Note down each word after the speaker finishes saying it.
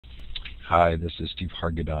Hi, this is Steve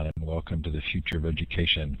Hargadon, and welcome to the Future of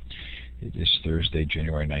Education. It is Thursday,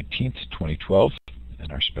 January 19th, 2012,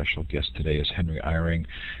 and our special guest today is Henry Eyring,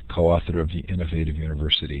 co-author of The Innovative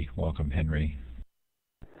University. Welcome, Henry.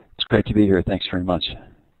 It's great to be here. Thanks very much.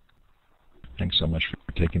 Thanks so much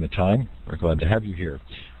for taking the time. We're glad to have you here.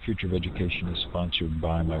 Future of Education is sponsored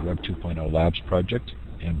by my Web 2.0 Labs project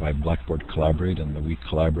and by Blackboard Collaborate and the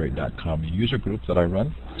WeCollaborate.com user group that I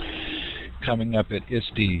run. Coming up at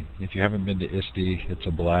ISTE, if you haven't been to ISTE, it's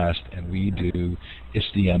a blast, and we do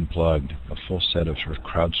ISTE Unplugged, a full set of sort of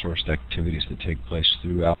crowdsourced activities that take place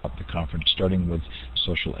throughout the conference, starting with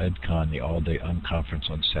Social EdCon, the all-day unconference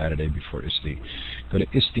on Saturday before ISTE. Go to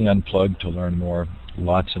ISTE Unplugged to learn more.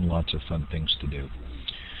 Lots and lots of fun things to do.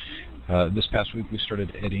 This past week we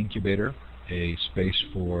started Ed Incubator, a space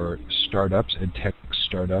for startups, ed tech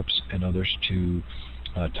startups, and others to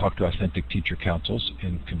talk to authentic teacher councils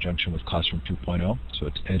in conjunction with Classroom 2.0. So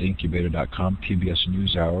it's edincubator.com. PBS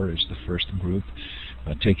NewsHour is the first group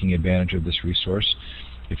taking advantage of this resource.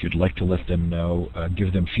 If you'd like to let them know,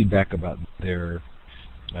 give them feedback about their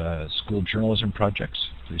school journalism projects,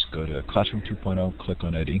 please go to Classroom 2.0, click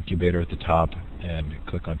on Ed Incubator at the top, and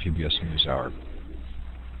click on PBS NewsHour.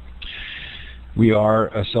 We are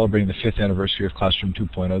celebrating the 5th anniversary of Classroom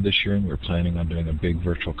 2.0 this year, and we're planning on doing a big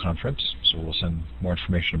virtual conference, so we'll send more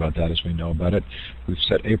information about that as we know about it. We've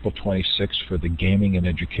set April 26th for the Gaming and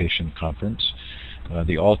Education Conference.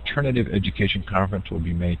 The Alternative Education Conference will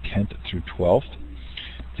be May 10th through 12th.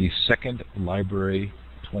 The second Library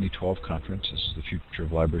 2012 conference, this is the Future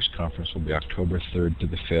of Libraries Conference, will be October 3rd to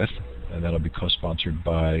the 5th. And that'll be co-sponsored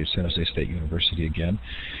by San Jose State University again.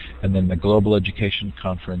 And then the Global Education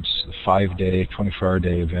Conference, the 5-day, 24-hour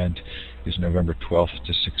day event, is November 12th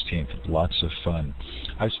to 16th. Lots of fun.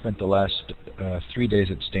 I've spent the last 3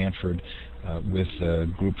 days at Stanford with a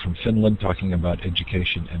group from Finland talking about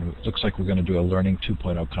education, and it looks like we're going to do a Learning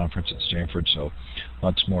 2.0 conference at Stanford, so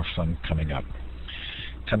lots more fun coming up.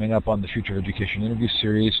 Coming up on the Future of Education interview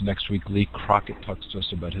series, next week Lee Crockett talks to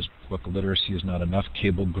us about his book, Literacy is Not Enough.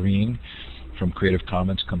 Cable Green from Creative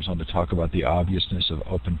Commons comes on to talk about the obviousness of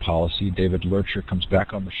open policy. David Lurcher comes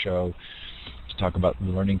back on the show to talk about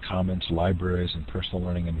learning commons, libraries, and personal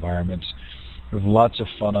learning environments. We have lots of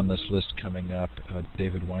fun on this list coming up.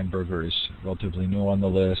 David Weinberger is relatively new on the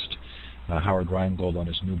list. Howard Rheingold on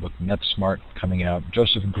his new book, NetSmart, coming out.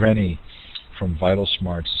 Joseph Grenny from Vital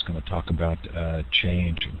Smarts is going to talk about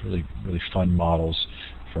change, really fun models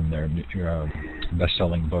from their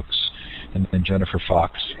best-selling books. And then Jennifer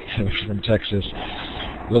Fox from Texas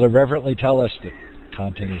will irreverently tell us that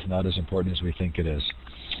content is not as important as we think it is.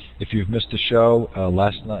 If you've missed the show,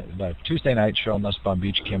 last night, Tuesday night show on Nussbaum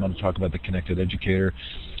Beach came on to talk about the connected educator.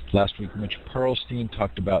 Last week, Mitch Pearlstein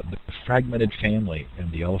talked about the fragmented family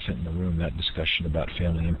and the elephant in the room, that discussion about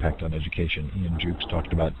family impact on education. Ian Jukes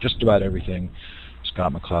talked about just about everything.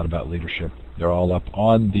 Scott McLeod about leadership. They're all up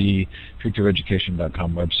on the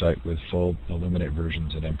futureofeducation.com website with full Illuminate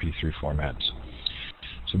versions in MP3 formats.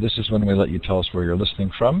 So this is when we let you tell us where you're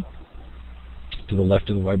listening from. To the left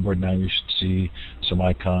of the whiteboard now you should see some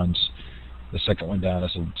icons. The second one down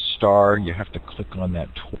is a star. You have to click on that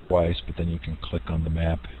twice, but then you can click on the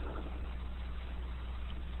map.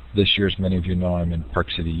 This year, as many of you know, I'm in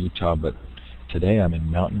Park City, Utah, but today I'm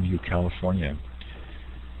in Mountain View, California,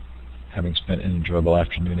 having spent an enjoyable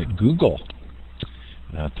afternoon at Google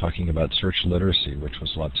talking about search literacy, which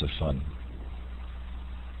was lots of fun.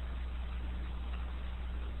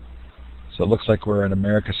 So it looks like we're an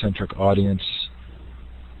America-centric audience.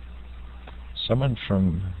 Someone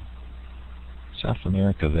from South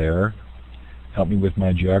America there. Help me with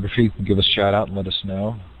my geography. Give us a shout out and let us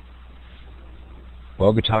know.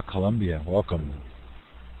 Bogota, Colombia. Welcome.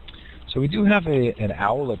 So we do have an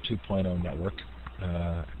Owl at 2.0 network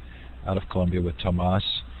out of Colombia with Tomas.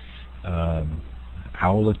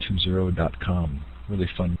 Owla20.com. Really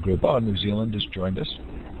fun group. Oh, New Zealand has joined us.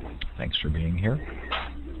 Thanks for being here.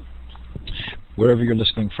 Wherever you're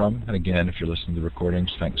listening from, and again, if you're listening to the recordings,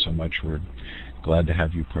 thanks so much. We're glad to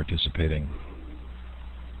have you participating.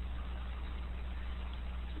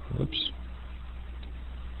 Oops.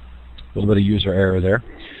 A little bit of user error there.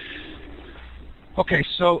 Okay,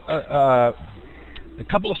 so a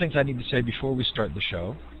couple of things I need to say before we start the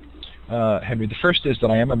show. Henry, the first is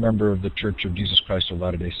that I am a member of the Church of Jesus Christ of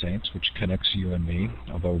Latter-day Saints, which connects you and me,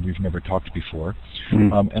 although we've never talked before.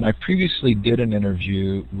 And I previously did an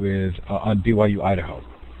interview with on BYU Idaho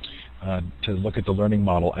to look at the learning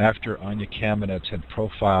model after Anya Kamenetz had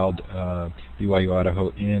profiled BYU Idaho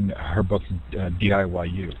in her book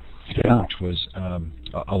DIYU, which was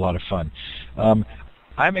a lot of fun.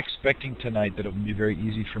 I'm expecting tonight that it will be very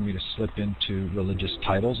easy for me to slip into religious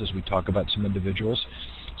titles as we talk about some individuals.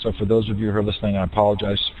 So for those of you who are listening, I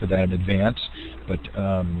apologize for that in advance, but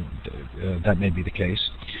that may be the case.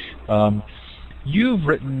 You've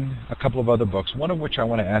written a couple of other books, one of which I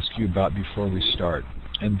want to ask you about before we start,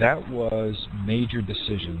 and that was Major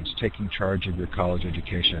Decisions, Taking Charge of Your College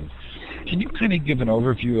Education. Can you kind of give an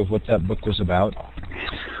overview of what that book was about?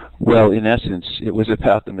 Well, in essence, it was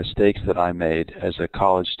about the mistakes that I made as a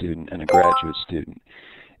college student and a graduate student.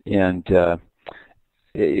 And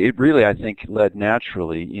it really, I think, led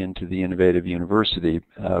naturally into the Innovative University.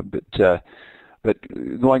 But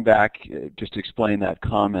going back, just to explain that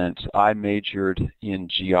comment, I majored in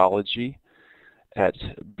geology at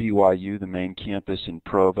BYU, the main campus in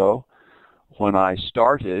Provo. When I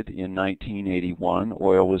started in 1981,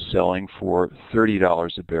 oil was selling for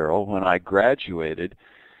 $30 a barrel. When I graduated,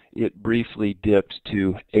 it briefly dipped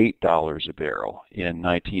to $8 a barrel in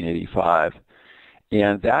 1985.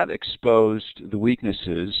 And that exposed the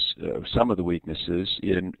weaknesses, some of the weaknesses,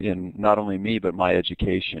 in not only me but my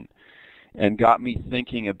education, and got me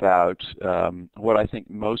thinking about what I think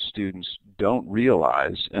most students don't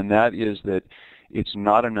realize, and that is that it's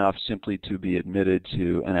not enough simply to be admitted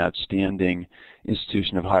to an outstanding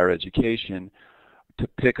institution of higher education, to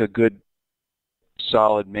pick a good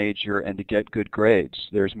solid major and to get good grades.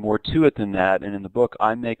 There's more to it than that, and in the book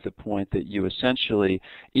I make the point that you essentially,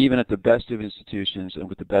 even at the best of institutions and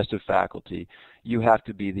with the best of faculty, you have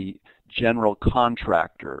to be the general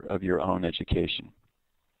contractor of your own education.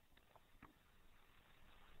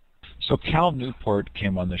 So Cal Newport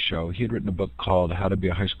came on the show. He had written a book called How to Be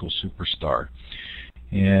a High School Superstar,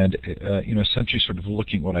 and essentially sort of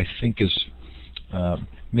looking at what I think is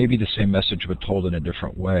maybe the same message but told in a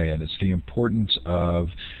different way, and it's the importance of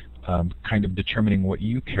kind of determining what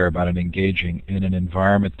you care about and engaging in an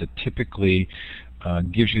environment that typically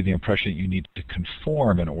gives you the impression that you need to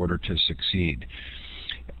conform in order to succeed.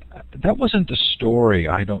 That wasn't the story,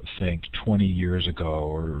 I don't think, 20 years ago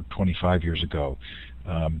or 25 years ago.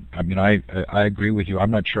 I mean, I agree with you.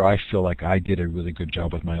 I'm not sure I feel like I did a really good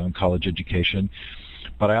job with my own college education,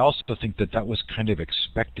 but I also think that that was kind of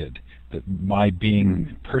expected, that my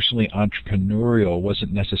being personally entrepreneurial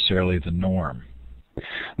wasn't necessarily the norm.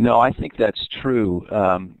 No, I think that's true.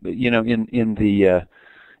 You know, in the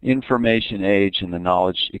information age and the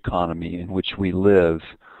knowledge economy in which we live,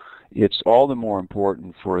 it's all the more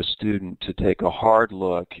important for a student to take a hard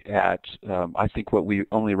look at, I think what we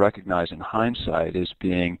only recognize in hindsight as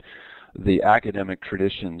being the academic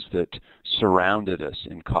traditions that surrounded us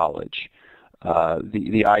in college.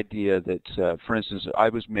 The idea that, for instance, I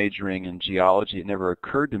was majoring in geology, it never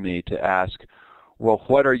occurred to me to ask, well,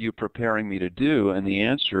 what are you preparing me to do? And the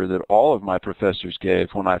answer that all of my professors gave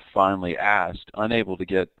when I finally asked, unable to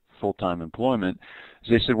get full-time employment,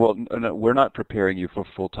 they said, well, no, we're not preparing you for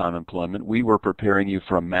full-time employment. We were preparing you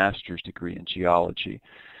for a master's degree in geology.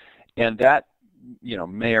 And that, you know,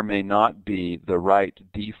 may or may not be the right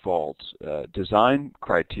default design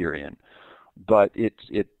criterion, but it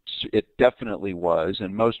definitely was,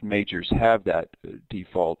 and most majors have that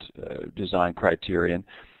default design criterion,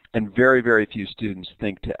 and very, very few students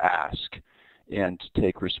think to ask and to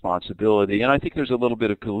take responsibility. And I think there's a little bit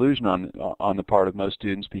of collusion on the part of most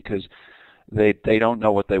students because they don't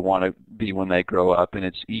know what they want to be when they grow up, and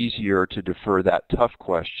it's easier to defer that tough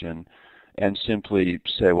question and simply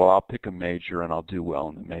say, well, I'll pick a major and I'll do well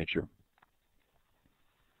in the major.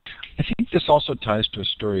 I think this also ties to a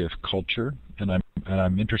story of culture, and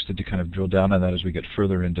I'm interested to kind of drill down on that as we get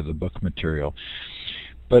further into the book material.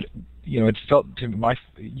 But you know, it felt to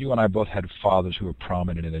you and I both had fathers who were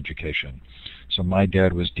prominent in education. So my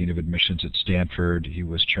dad was dean of admissions at Stanford. He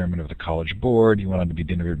was chairman of the college board. He went on to be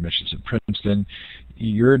dean of admissions at Princeton.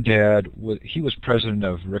 Your dad he was president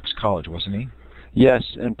of Ricks College, wasn't he? Yes,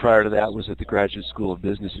 and prior to that was at the Graduate School of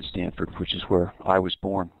Business at Stanford, which is where I was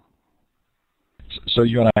born. So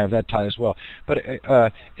you and I have that tie as well. But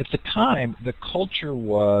at the time, the culture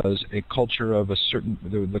was a culture of a certain,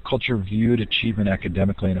 the culture viewed achievement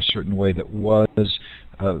academically in a certain way that was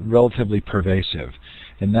relatively pervasive.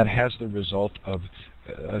 And that has the result of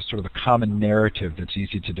sort of a common narrative that's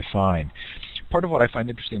easy to define. Part of what I find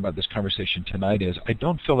interesting about this conversation tonight is I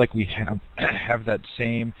don't feel like we have that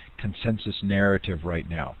same consensus narrative right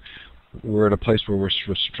now. We're at a place where we're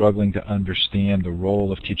struggling to understand the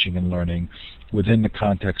role of teaching and learning within the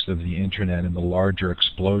context of the internet and the larger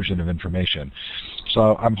explosion of information.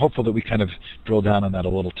 So I'm hopeful that we kind of drill down on that a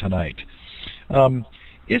little tonight.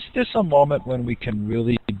 Is this a moment when we can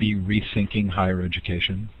really be rethinking higher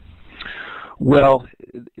education? Well,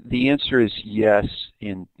 the answer is yes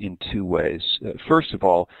in two ways. First of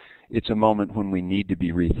all, it's a moment when we need to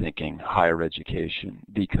be rethinking higher education,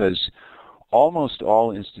 because almost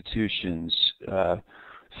all institutions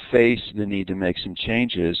face the need to make some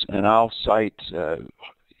changes. And I'll cite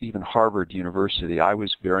even Harvard University. I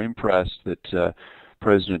was very impressed that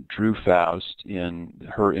President Drew Faust, in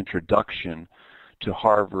her introduction to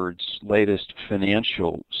Harvard's latest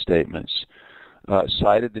financial statements,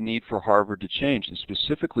 cited the need for Harvard to change, and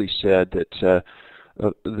specifically said that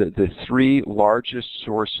the three largest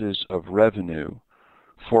sources of revenue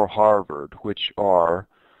for Harvard, which are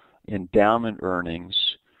endowment earnings,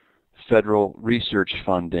 federal research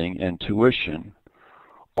funding, and tuition,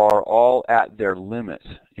 are all at their limit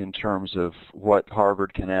in terms of what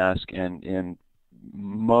Harvard can ask, and in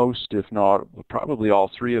most, if not probably all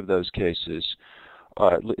three of those cases,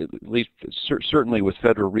 at least certainly with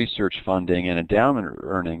federal research funding and endowment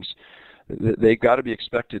earnings, they've got to be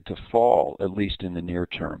expected to fall, at least in the near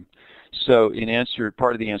term. So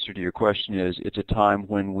part of the answer to your question is, it's a time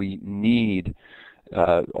when we need,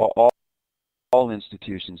 all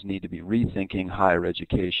institutions need to be rethinking higher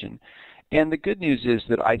education. And the good news is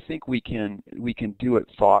that I think we can do it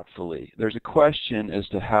thoughtfully. There's a question as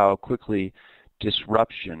to how quickly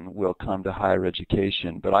disruption will come to higher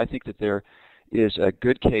education, but I think that there is a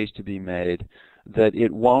good case to be made that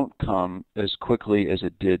it won't come as quickly as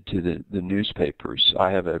it did to the newspapers. I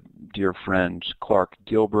have a dear friend, Clark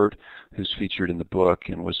Gilbert, who's featured in the book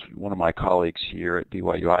and was one of my colleagues here at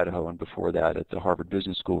BYU Idaho, and before that at the Harvard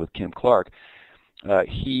Business School with Kim Clark.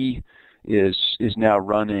 He is now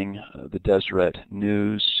running the Deseret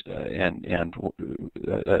News and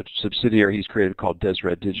a subsidiary he's created called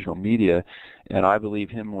Deseret Digital Media, and I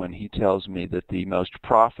believe him when he tells me that the most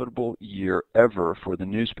profitable year ever for the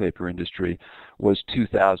newspaper industry was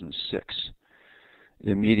 2006,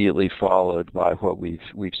 immediately followed by what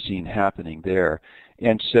we've seen happening there.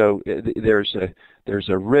 And so there's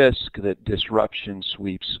a risk that disruption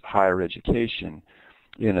sweeps higher education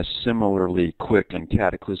in a similarly quick and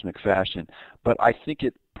cataclysmic fashion, but I think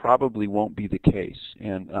it probably won't be the case,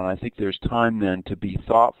 and I think there's time then to be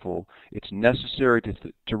thoughtful. It's necessary to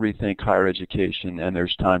rethink higher education, and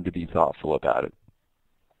there's time to be thoughtful about it.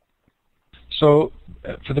 So,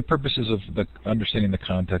 for the purposes of understanding the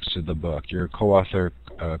context of the book, your co-author,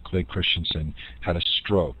 Clay Christensen, had a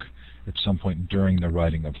stroke at some point during the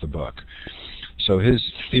writing of the book. So his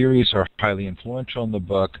theories are highly influential in the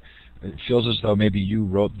book. It feels as though maybe you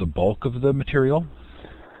wrote the bulk of the material?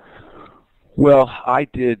 Well, I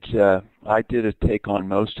did take on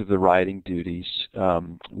most of the writing duties,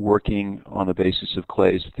 working on the basis of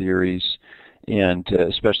Clay's theories, and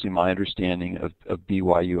especially my understanding of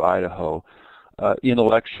BYU Idaho.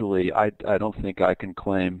 Intellectually, I don't think I can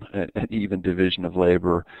claim an even division of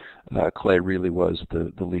labor. Clay really was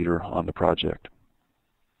the leader on the project.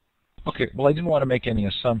 Okay, well, I didn't want to make any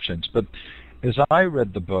assumptions, but as I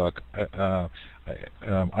read the book, I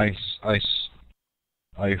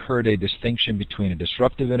heard a distinction between a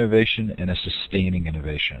disruptive innovation and a sustaining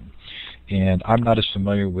innovation. And I'm not as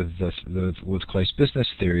familiar with Clay's business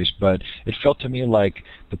theories, but it felt to me like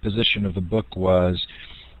the position of the book was,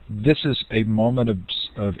 this is a moment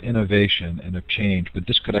of innovation and of change, but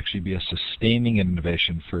this could actually be a sustaining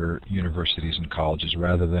innovation for universities and colleges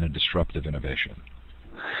rather than a disruptive innovation.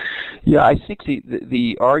 Yeah, I think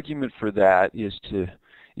the argument for that is to,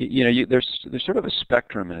 there's sort of a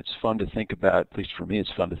spectrum, and it's fun to think about. At least for me,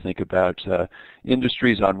 it's fun to think about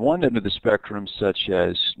industries on one end of the spectrum, such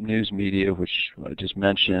as news media, which I just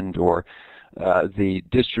mentioned, or the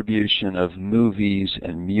distribution of movies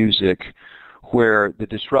and music, where the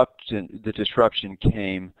disruption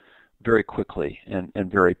came very quickly and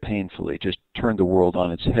very painfully, just turned the world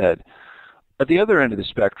on its head. At the other end of the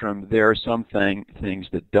spectrum, there are some things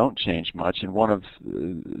that don't change much, and one of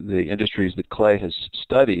the industries that Clay has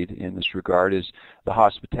studied in this regard is the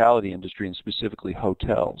hospitality industry, and specifically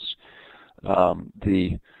hotels.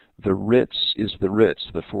 The Ritz is the Ritz,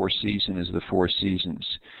 the Four Seasons is the Four Seasons,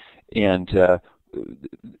 and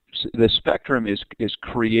the spectrum is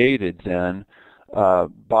created then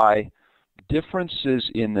by differences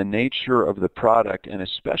in the nature of the product, and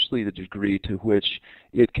especially the degree to which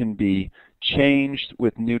it can be changed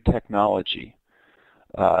with new technology.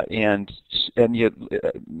 And yet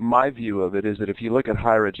my view of it is that if you look at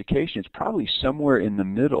higher education, it's probably somewhere in the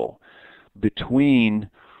middle between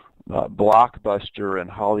Blockbuster and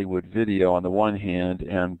Hollywood Video on the one hand,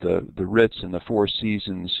 and the Ritz and the Four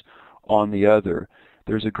Seasons on the other.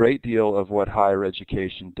 There's a great deal of what higher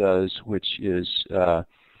education does, which is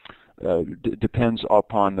depends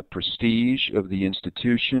upon the prestige of the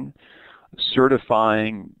institution.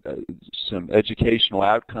 certifying some educational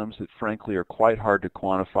outcomes that frankly are quite hard to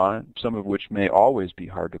quantify, some of which may always be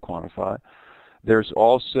hard to quantify. There's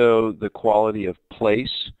also the quality of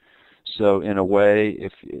place. So in a way,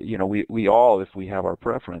 if we all, if we have our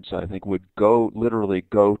preference, I think would literally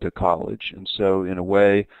go to college. And so in a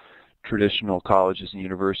way, traditional colleges and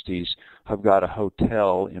universities have got a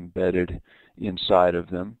hotel embedded inside of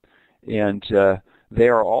them. And they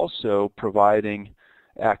are also providing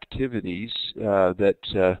activities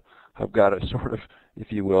that have got a sort of,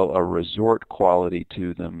 if you will, a resort quality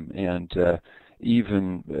to them. And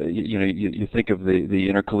even, you think of the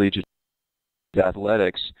intercollegiate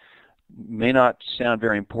athletics, may not sound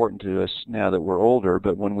very important to us now that we're older,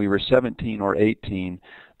 but when we were 17 or 18,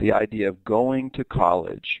 the idea of going to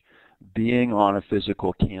college, being on a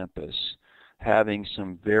physical campus, having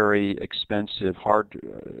some very expensive, hard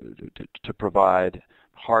to provide,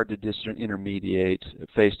 hard to disintermediate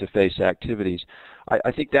face-to-face activities,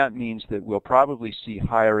 I think that means that we'll probably see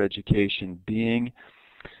higher education being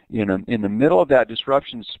in the middle of that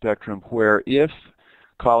disruption spectrum, where if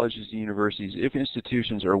colleges and universities, if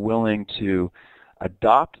institutions are willing to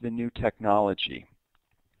adopt the new technology,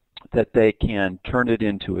 that they can turn it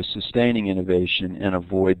into a sustaining innovation and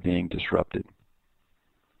avoid being disrupted.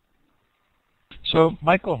 So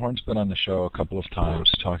Michael Horn's been on the show a couple of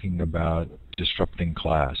times talking about disrupting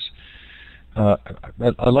class.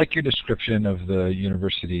 I like your description of the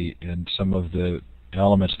university and some of the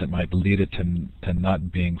elements that might lead it to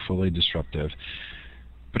not being fully disruptive.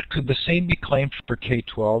 But could the same be claimed for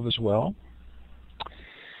K-12 as well?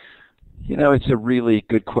 It's a really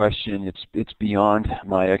good question. It's beyond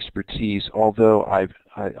my expertise, although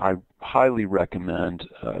I highly recommend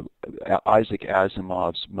Isaac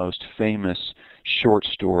Asimov's most famous short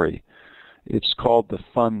story. It's called The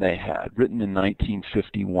Fun They Had, written in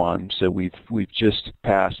 1951, so we've just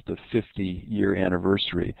passed the 50-year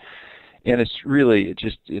anniversary. And it's really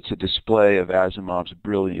it's a display of Asimov's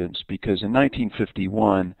brilliance, because in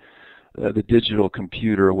 1951, the digital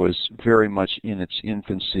computer was very much in its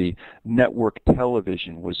infancy. Network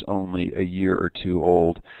television was only a year or two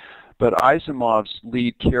old. But Asimov's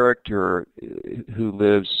lead character, who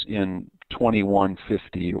lives in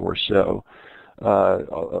 2150 or so,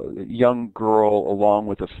 a young girl along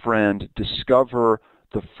with a friend discover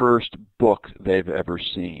the first book they've ever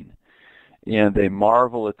seen. And they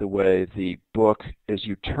marvel at the way the book, as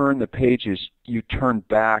you turn the pages, you turn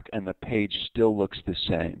back and the page still looks the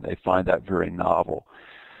same. They find that very novel.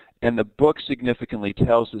 And the book significantly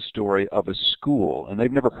tells the story of a school, and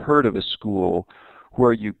they've never heard of a school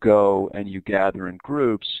where you go and you gather in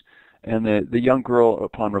groups. And the young girl,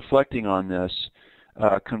 upon reflecting on this,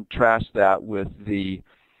 contrasts that with the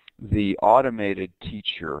automated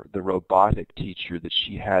teacher, the robotic teacher that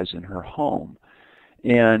she has in her home.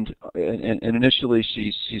 And initially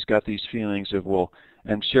she's got these feelings of, well,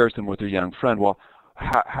 and shares them with her young friend, well,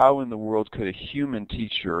 how in the world could a human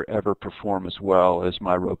teacher ever perform as well as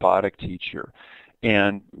my robotic teacher?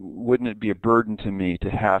 And wouldn't it be a burden to me to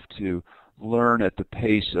have to learn at the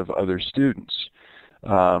pace of other students?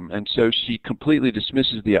 And so she completely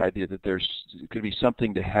dismisses the idea that there could be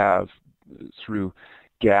something to have through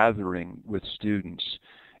gathering with students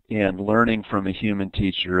and learning from a human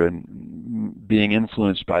teacher and being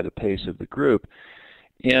influenced by the pace of the group.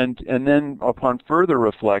 And then upon further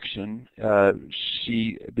reflection,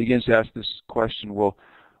 she begins to ask this question, well,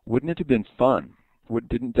 wouldn't it have been fun?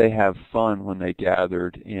 Didn't they have fun when they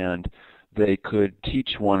gathered and they could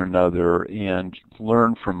teach one another and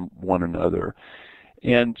learn from one another?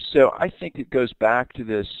 And so I think it goes back to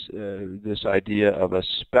this idea of a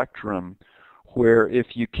spectrum where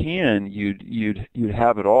if you can, you'd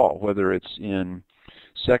have it all, whether it's in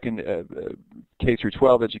second K through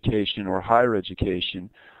 12 education or higher education.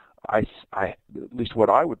 At least what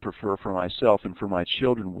I would prefer for myself and for my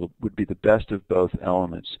children would be the best of both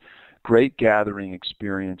elements. Great gathering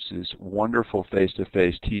experiences, wonderful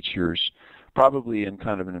face-to-face teachers, probably in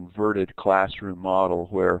kind of an inverted classroom model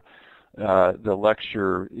where the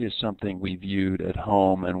lecture is something we viewed at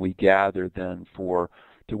home and we gather then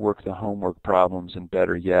to work the homework problems, and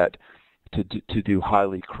better yet, to do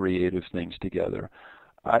highly creative things together.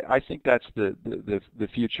 I think that's the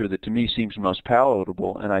future that to me seems most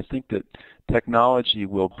palatable, and I think that technology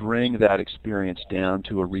will bring that experience down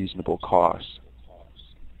to a reasonable cost.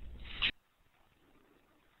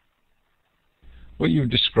 What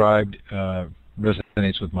you've described resonates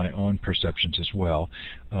resonates with my own perceptions as well.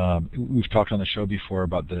 We've talked on the show before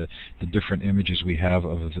about the different images we have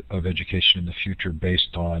of education in the future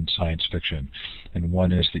based on science fiction. And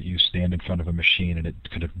one is that you stand in front of a machine and it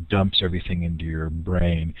kind of dumps everything into your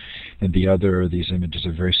brain. And the other are these images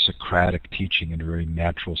of very Socratic teaching and very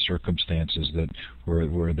natural circumstances that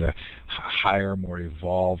where the higher, more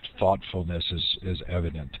evolved thoughtfulness is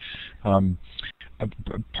evident.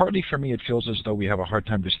 Partly for me, it feels as though we have a hard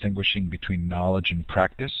time distinguishing between knowledge and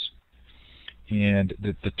practice, and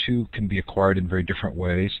that the two can be acquired in very different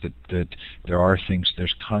ways, that there are things,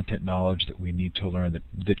 there's content knowledge that we need to learn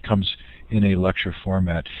that comes in a lecture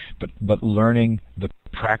format, but learning the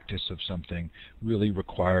practice of something really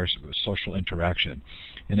requires social interaction.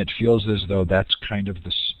 And it feels as though that's kind of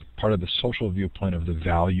this part of the social viewpoint of the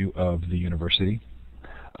value of the university.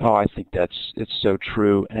 Oh, I think it's so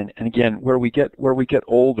true. And again, where we get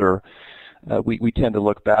older, we tend to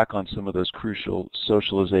look back on some of those crucial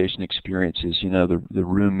socialization experiences. You know, the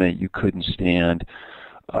roommate you couldn't stand,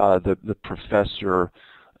 the professor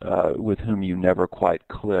with whom you never quite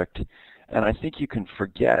clicked, and I think you can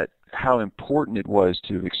forget how important it was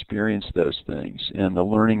to experience those things and the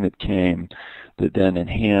learning that came that then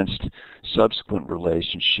enhanced subsequent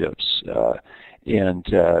relationships. And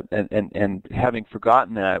having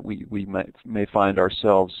forgotten that, we may find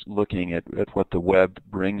ourselves looking at what the web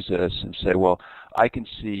brings us and say, well, I can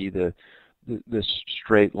see this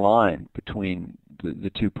straight line between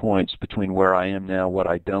the 2 points, between where I am now, what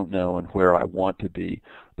I don't know, and where I want to be,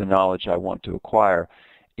 the knowledge I want to acquire.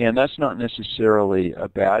 And that's not necessarily a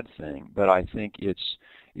bad thing, but I think it's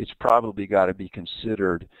probably got to be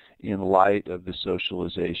considered in light of the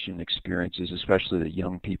socialization experiences, especially that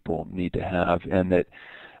young people need to have, and that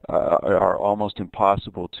are almost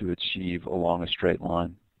impossible to achieve along a straight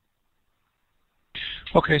line.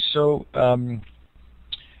 Okay, so I'm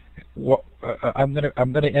going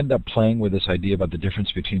to end up playing with this idea about the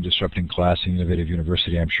difference between disrupting class and innovative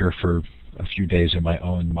university, I'm sure, for a few days in my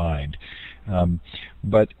own mind.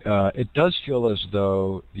 But it does feel as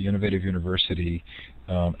though the innovative university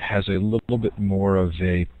has a little bit more of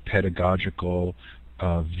a pedagogical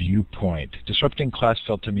viewpoint. Disrupting class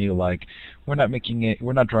felt to me like we're not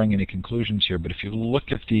drawing any conclusions here, but if you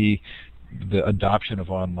look at the adoption of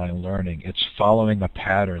online learning, it's following a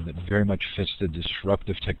pattern that very much fits the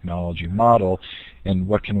disruptive technology model, and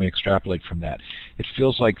what can we extrapolate from that? It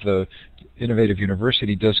feels like the innovative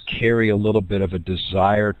university does carry a little bit of a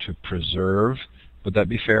desire to preserve. Would that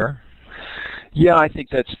be fair? Yeah, I think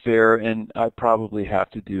that's fair, and I probably have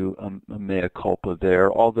to do a mea culpa there.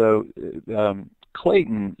 Although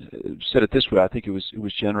Clayton said it this way, I think it was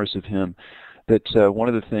generous of him, that one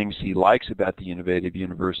of the things he likes about the innovative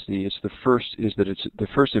university is that it's the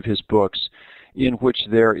first of his books in which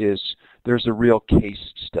there's a real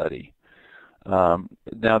case study. Now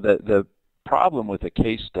the problem with a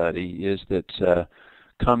case study is that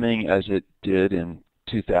coming as it did in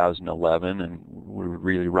 2011, and we're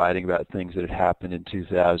really writing about things that had happened in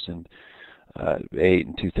 2008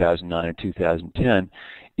 and 2009 and 2010,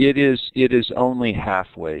 it is only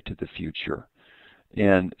halfway to the future.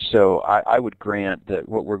 And so I would grant that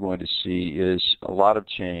what we're going to see is a lot of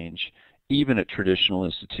change, even at traditional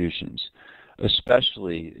institutions,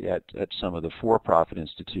 especially at some of the for-profit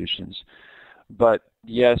institutions. But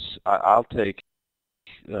yes, I'll take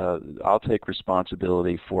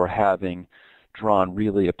responsibility for having drawn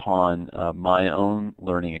really upon my own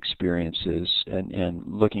learning experiences and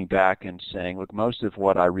looking back and saying, look, most of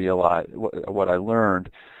what I realized, what I learned,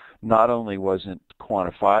 not only wasn't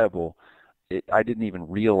quantifiable, I didn't even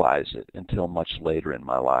realize it until much later in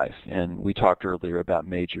my life. And we talked earlier about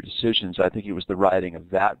major decisions. I think it was the writing of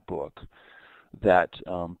that book that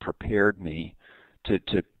prepared me to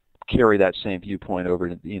carry that same viewpoint over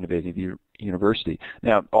to the innovative university.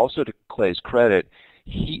 Now, also to Clay's credit,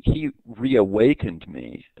 he reawakened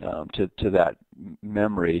me to that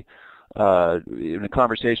memory in a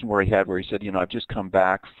conversation where he said, I've just come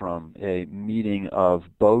back from a meeting of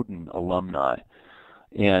Bowdoin alumni,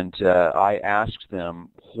 and I asked them,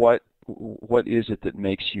 what is it that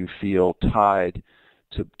makes you feel tied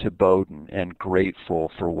to Bowdoin and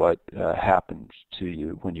grateful for what happened to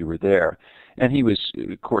you when you were there? And he was,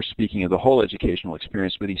 of course, speaking of the whole educational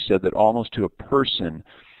experience, but he said that almost to a person,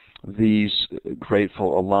 these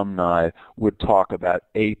grateful alumni would talk about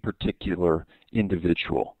a particular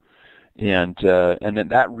individual. And then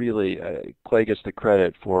that really, Clay gets the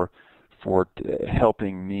credit for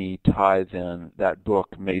helping me tie then that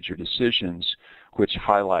book, Major Decisions, which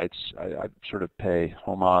highlights, I sort of pay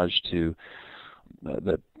homage to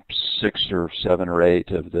the 6 or 7 or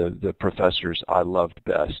 8 of the professors I loved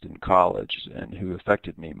best in college and who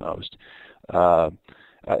affected me most.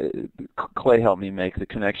 Clay helped me make the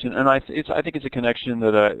connection, and I think it's a connection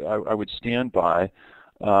that I would stand by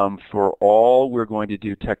for all we're going to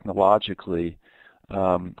do technologically.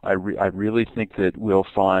 I really think that we'll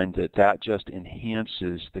find that just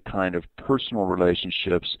enhances the kind of personal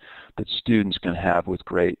relationships that students can have with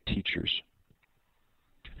great teachers.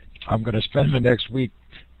 I'm going to spend the next week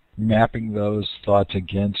mapping those thoughts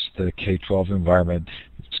against the K-12 environment.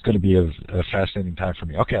 It's going to be a fascinating time for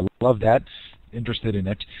me. Okay, I love that. Interested in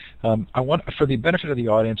it. For the benefit of the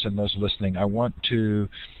audience and those listening, I want to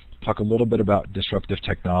talk a little bit about disruptive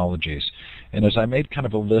technologies. And as I made kind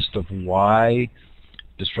of a list of why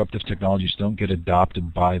disruptive technologies don't get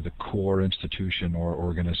adopted by the core institution or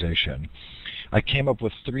organization, I came up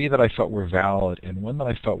with 3 that I felt were valid and 1 that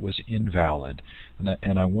I felt was invalid.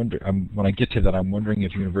 And I wonder, when I get to that, I'm wondering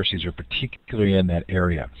if universities are particularly in that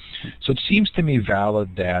area. So it seems to me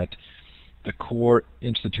valid that the core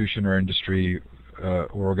institution or industry or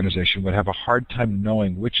organization would have a hard time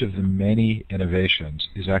knowing which of the many innovations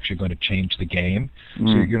is actually going to change the game.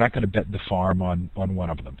 So you're not going to bet the farm on one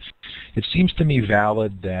of them. It seems to me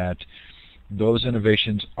valid that those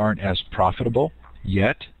innovations aren't as profitable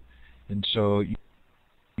yet, and so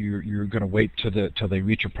you're going to wait till they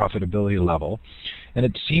reach a profitability level. And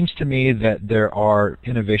it seems to me that there are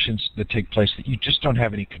innovations that take place that you just don't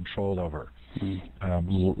have any control over.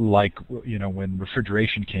 Like, when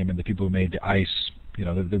refrigeration came in, the people who made the ice,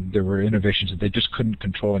 there were innovations that they just couldn't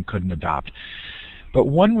control and couldn't adopt. But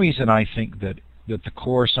one reason I think that the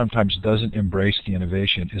core sometimes doesn't embrace the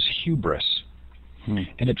innovation is hubris.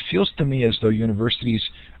 And it feels to me as though universities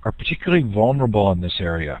are particularly vulnerable in this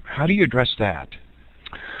area. How do you address that?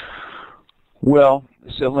 Well,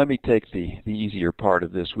 so let me take the easier part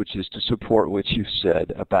of this, which is to support what you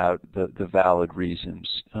said about the valid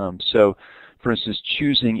reasons. So, for instance,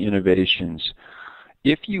 choosing innovations.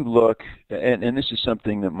 If you look, and this is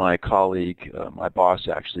something that my colleague, my boss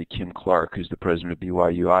actually, Kim Clark, who's the president of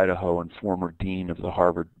BYU Idaho and former dean of the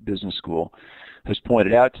Harvard Business School, has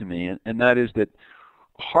pointed out to me, and that is that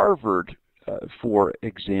Harvard, for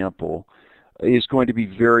example, is going to be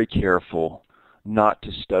very careful not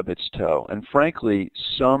to stub its toe. And frankly,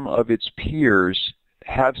 some of its peers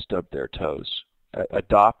have stubbed their toes,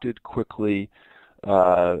 adopted quickly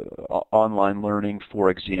online learning, for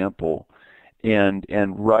example, and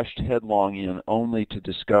rushed headlong in only to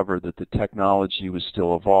discover that the technology was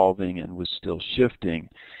still evolving and was still shifting.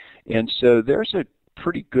 And so there's a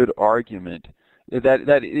pretty good argument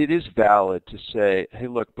that it is valid to say, hey,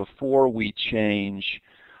 look, before we change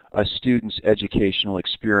a student's educational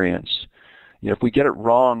experience, if we get it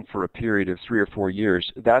wrong for a period of 3 or 4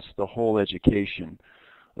 years, that's the whole education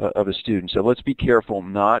of a student. So let's be careful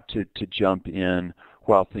not to jump in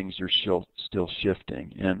while things are still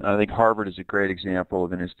shifting. And I think Harvard is a great example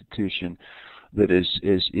of an institution that is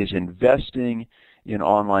investing in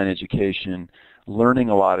online education, learning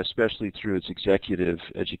a lot, especially through its executive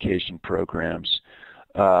education programs,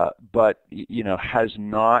 but has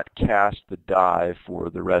not cast the die for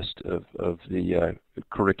the rest of the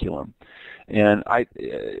curriculum. And I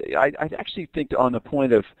actually think on the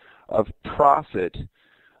point of profit,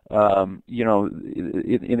 in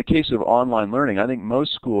the case of online learning, I think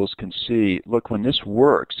most schools can see, look, when this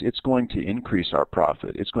works, it's going to increase our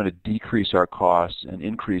profit. It's going to decrease our costs and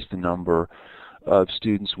increase the number of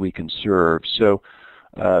students we can serve. So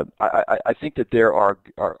I think that there are,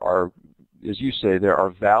 as you say, there are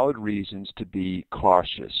valid reasons to be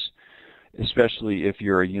cautious, especially if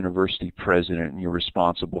you're a university president and you're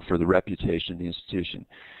responsible for the reputation of the institution.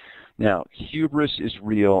 Now, hubris is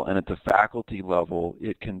real, and at the faculty level,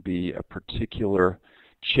 it can be a particular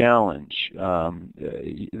challenge.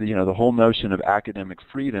 The whole notion of academic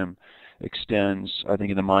freedom extends, I think,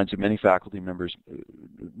 in the minds of many faculty members,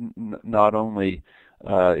 not only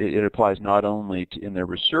it applies not only in their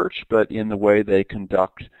research, but in the way they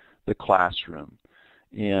conduct the classroom.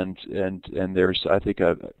 And there's, I think,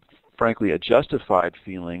 frankly, a justified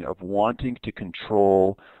feeling of wanting to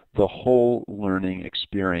control the whole learning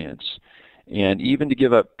experience, and even to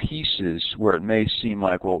give up pieces where it may seem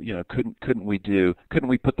like, well, couldn't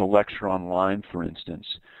we put the lecture online, for instance?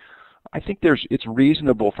 I think it's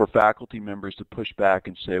reasonable for faculty members to push back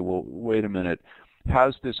and say, well, wait a minute,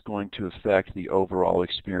 how's this going to affect the overall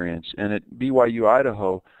experience? And at BYU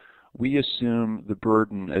Idaho, we assume the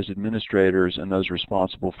burden as administrators and those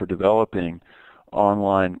responsible for developing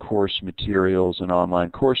online course materials and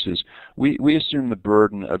online courses. We assume the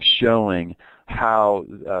burden of showing how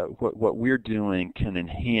what we're doing can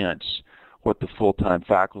enhance what the full-time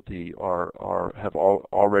faculty have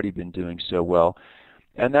already been doing so well.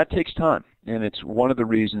 And that takes time, and it's one of the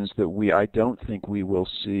reasons that I don't think we will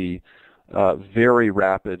see very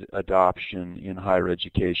rapid adoption in higher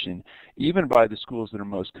education, even by the schools that are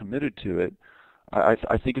most committed to it.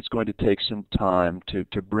 I think it's going to take some time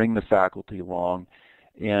to bring the faculty along,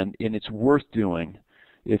 and it's worth doing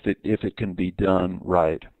if it can be done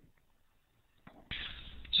right.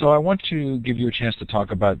 So I want to give you a chance to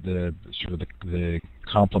talk about the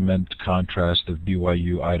complement contrast of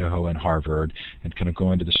BYU, Idaho, and Harvard, and kind of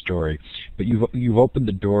go into the story. But you've opened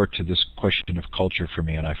the door to this question of culture for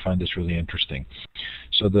me, and I find this really interesting.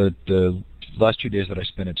 So the last 2 days that I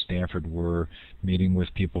spent at Stanford were meeting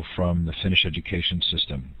with people from the Finnish education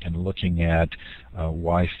system and looking at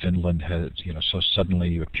why Finland has, so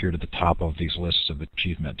suddenly appeared at the top of these lists of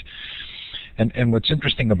achievement. And what's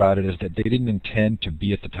interesting about it is that they didn't intend to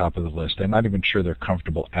be at the top of the list. I'm not even sure they're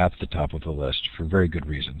comfortable at the top of the list for very good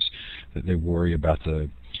reasons. That they worry about the,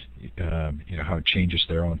 how it changes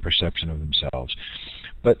their own perception of themselves.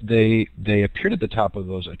 But they appeared at the top of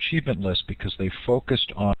those achievement lists because they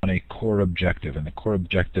focused on a core objective, and the core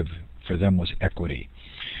objective for them was equity.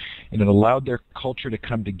 And it allowed their culture to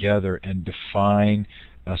come together and define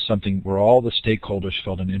something where all the stakeholders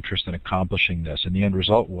felt an interest in accomplishing this. And the end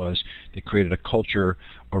result was they created a culture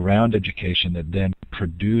around education that then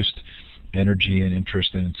produced energy and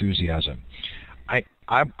interest and enthusiasm.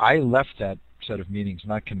 I left that set of meetings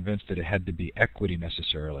not convinced that it had to be equity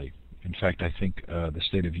necessarily. In fact, I think the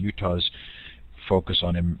state of Utah's focus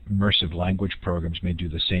on immersive language programs may do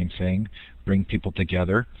the same thing, bring people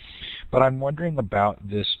together. But I'm wondering about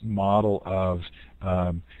this model of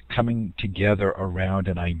coming together around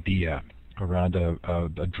an idea, around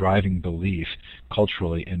a driving belief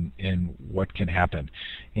culturally in what can happen.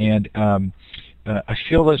 And I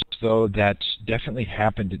feel as though that's definitely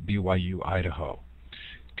happened at BYU, Idaho.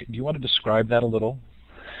 Do you want to describe that a little?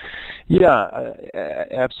 Yeah,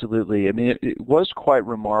 absolutely. I mean, it was quite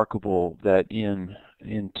remarkable that in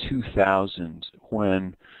 2000,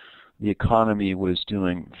 when the economy was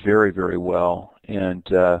doing very, very well and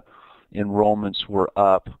enrollments were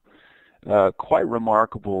up, quite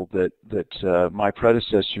remarkable that my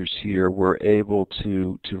predecessors here were able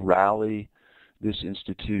to rally this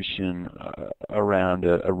institution around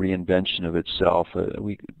a reinvention of itself.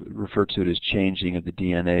 We refer to it as changing of the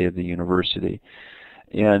DNA of the university.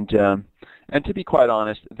 And to be quite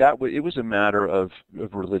honest, it was a matter of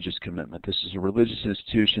religious commitment. This is a religious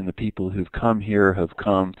institution. The people who've come here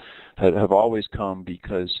have always come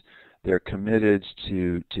because they're committed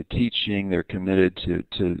to teaching. They're committed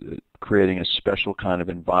to creating a special kind of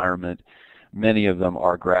environment. Many of them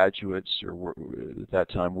are graduates, or at that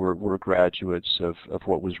time were graduates of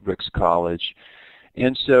what was Ricks College,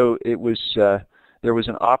 and so it was. There was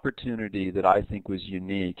an opportunity that I think was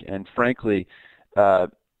unique, and frankly,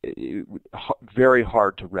 very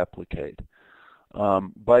hard to replicate.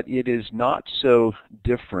 But it is not so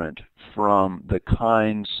different from the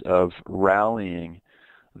kinds of rallying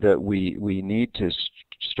that we need to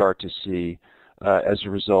start to see as a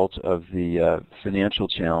result of the financial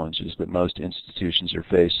challenges that most institutions are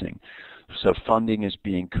facing. So funding is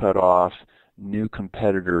being cut off, new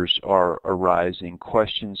competitors are arising,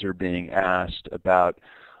 questions are being asked about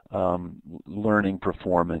learning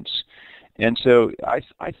performance. And so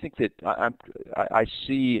I think that I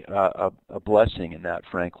see a blessing in that,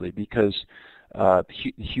 frankly, because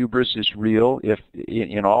hubris is real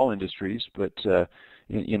in all industries, but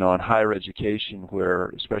in higher education, where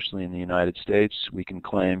especially in the United States, we can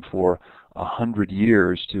claim for 100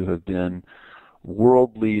 years to have been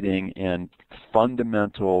world leading and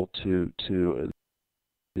fundamental to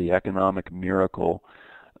the economic miracle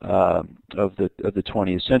of the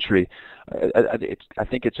 20th century. I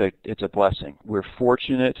think it's a blessing. We're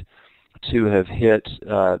fortunate to have hit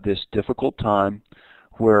this difficult time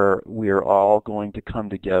where we are all going to come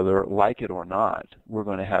together, like it or not. We're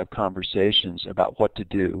going to have conversations about what to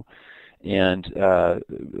do, and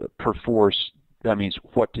perforce, that means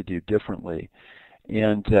what to do differently.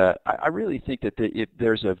 And I really think that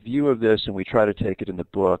there's a view of this, and we try to take it in the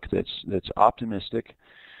book, that's optimistic,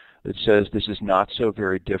 that says this is not so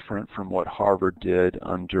very different from what Harvard did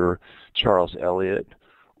under Charles Eliot,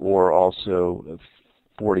 or also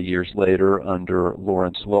 40 years later under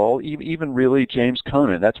Lawrence Lowell, even really James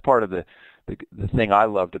Conant. That's part of the thing I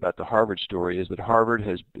loved about the Harvard story, is that Harvard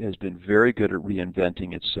has been very good at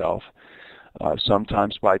reinventing itself,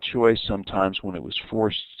 sometimes by choice, sometimes when it was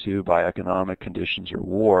forced to by economic conditions or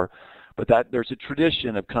war. But there's a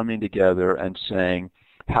tradition of coming together and saying,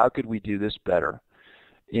 how could we do this better?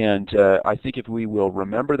 And I think if we will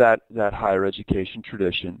remember that higher education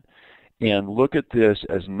tradition and look at this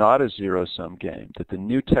as not a zero-sum game, that the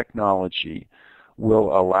new technology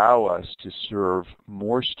will allow us to serve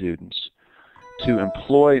more students, to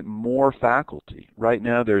employ more faculty. Right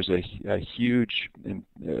now there's a huge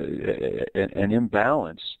an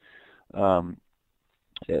imbalance.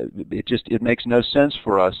 It makes no sense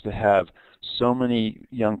for us to have so many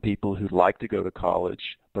young people who'd like to go to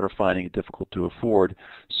college but are finding it difficult to afford,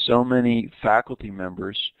 so many faculty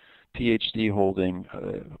members, PhD holding,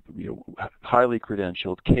 highly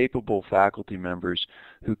credentialed, capable faculty members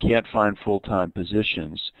who can't find full-time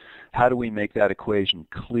positions. How do we make that equation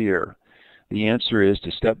clear? The answer is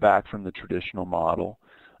to step back from the traditional model,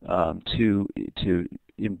 to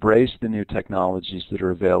embrace the new technologies that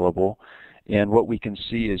are available. And what we can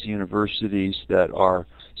see is universities that are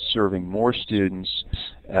serving more students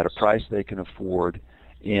at a price they can afford,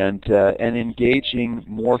 and engaging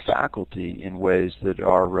more faculty in ways that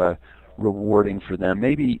are rewarding for them,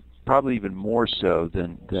 probably even more so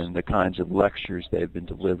than the kinds of lectures they've been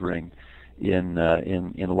delivering in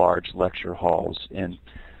large lecture halls. And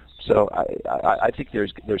so I think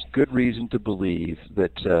there's good reason to believe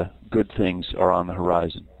that good things are on the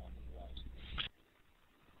horizon.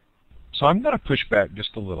 So I'm going to push back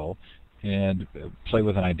just a little and play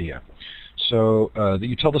with an idea. So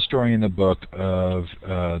you tell the story in the book of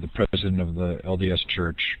the president of the LDS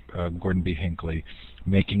Church, Gordon B. Hinckley,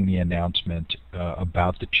 making the announcement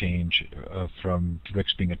about the change from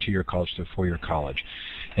Rick's being a 2-year college to a 4-year college.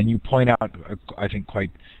 And you point out, I think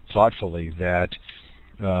quite thoughtfully, that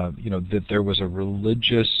that there was a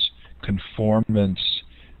religious conformance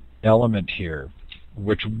element here,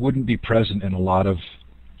 which wouldn't be present in a lot of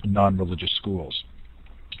non-religious schools.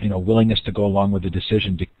 Willingness to go along with the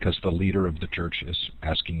decision because the leader of the church is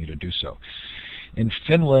asking you to do so. In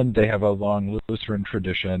Finland, they have a long Lutheran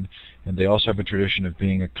tradition, and they also have a tradition of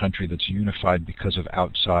being a country that's unified because of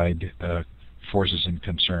outside forces and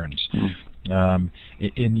concerns.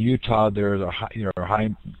 In Utah, there's a high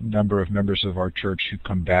number of members of our church who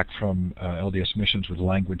come back from LDS missions with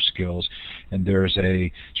language skills, and there's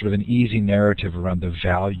a sort of an easy narrative around the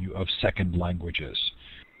value of second languages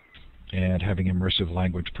and having immersive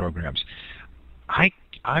language programs.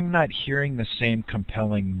 I'm not hearing the same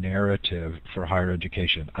compelling narrative for higher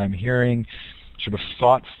education. I'm hearing sort of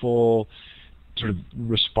thoughtful sort of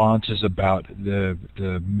responses about the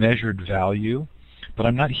measured value, but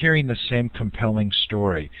I'm not hearing the same compelling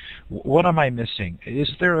story. What am I missing? Is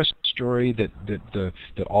there a story that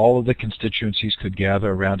all of the constituencies could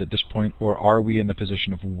gather around at this point, or are we in the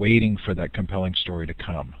position of waiting for that compelling story to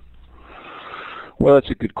come? Well,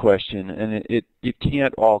 that's a good question, and it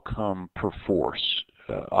can't all come perforce.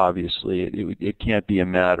 Obviously, it can't be a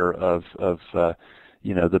matter of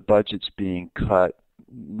the budget's being cut.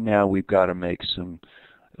 Now we've got to make some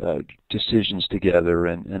decisions together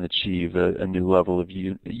and achieve a new level of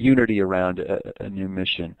unity around a new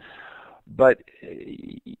mission. But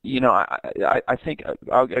I think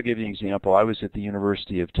I'll give you an example. I was at the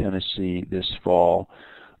University of Tennessee this fall.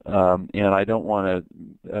 And I don't want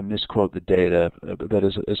to misquote the data, but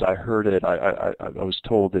as I heard it, I was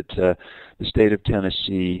told that the state of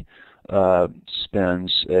Tennessee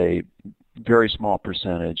spends a very small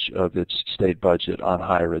percentage of its state budget on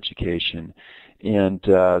higher education, and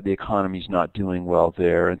the economy's not doing well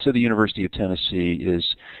there. And so the University of Tennessee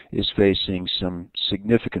is facing some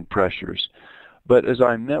significant pressures. But as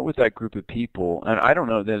I met with that group of people, and I don't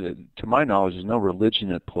know that, to my knowledge, there's no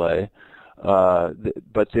religion at play.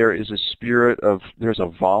 But there is there's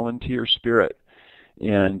a volunteer spirit,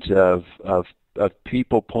 and of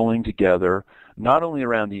people pulling together, not only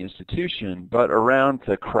around the institution, but around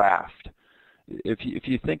the craft. If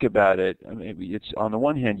you think about it, I mean, it's on the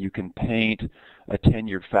one hand, you can paint a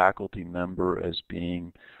tenured faculty member as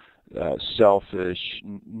being selfish,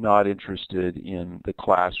 not interested in the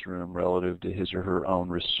classroom relative to his or her own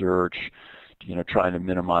research, trying to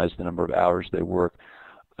minimize the number of hours they work.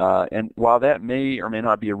 And while that may or may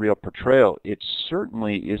not be a real portrayal, it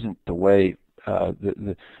certainly isn't the way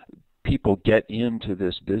the people get into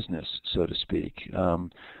this business, so to speak.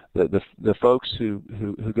 The folks who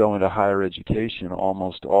go into higher education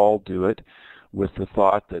almost all do it with the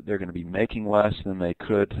thought that they're going to be making less than they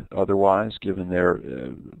could otherwise, given their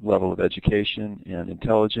level of education and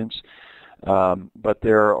intelligence. But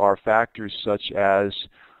there are factors such as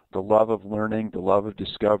the love of learning, the love of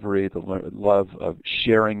discovery, the love of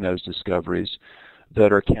sharing those discoveries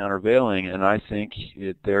that are countervailing, and I think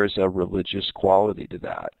there's a religious quality to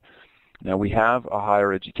that. Now, we have a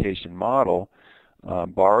higher education model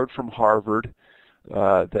borrowed from Harvard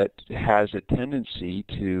that has a tendency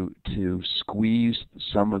to squeeze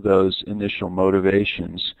some of those initial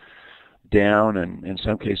motivations down, and in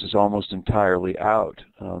some cases almost entirely out.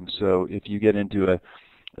 So if you get into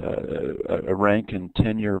a rank and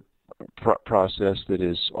tenure process that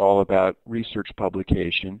is all about research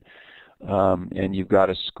publication, and you've got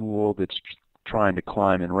a school that's trying to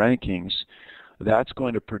climb in rankings, that's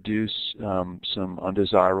going to produce some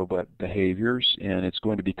undesirable behaviors, and it's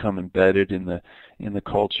going to become embedded in the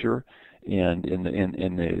culture and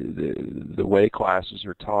in the way classes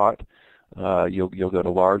are taught. You'll go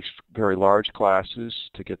to very large classes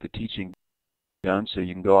to get the teaching done, so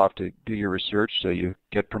you can go off to do your research, so you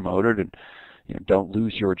get promoted and don't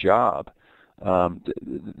lose your job.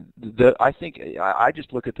 I think I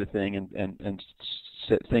just look at the thing and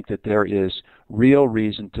think that there is real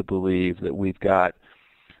reason to believe that we've got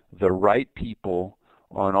the right people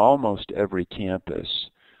on almost every campus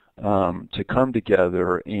to come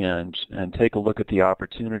together and take a look at the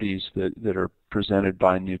opportunities that are presented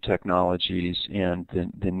by new technologies and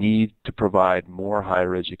the need to provide more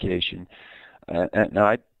higher education.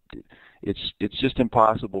 It's just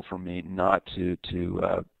impossible for me not to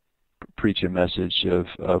preach a message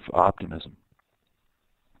of optimism.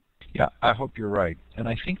 Yeah, I hope you're right. And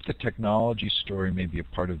I think the technology story may be a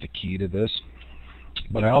part of the key to this.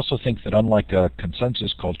 But I also think that unlike a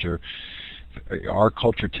consensus culture, our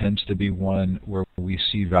culture tends to be one where we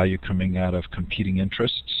see value coming out of competing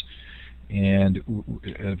interests. And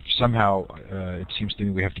somehow it seems to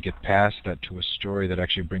me we have to get past that to a story that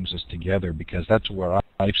actually brings us together, because that's where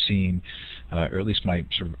I've seen, or at least my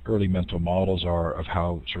sort of early mental models are, of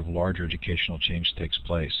how sort of larger educational change takes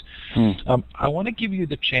place. I want to give you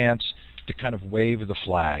the chance to kind of wave the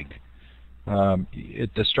flag.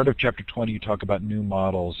 At the start of Chapter 20, you talk about new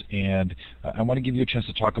models, and I want to give you a chance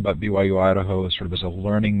to talk about BYU Idaho sort of as a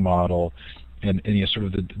learning model. And sort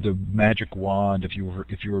of the magic wand, if you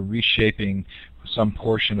were reshaping some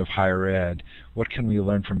portion of higher ed, what can we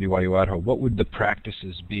learn from BYU Idaho? What would the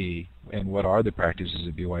practices be, and what are the practices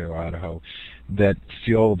at BYU Idaho that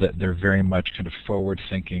feel that they're very much kind of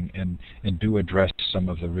forward-thinking and do address some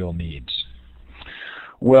of the real needs?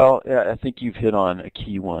 Well, I think you've hit on a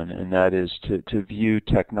key one, and that is to view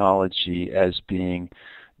technology as being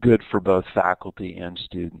good for both faculty and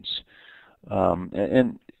students.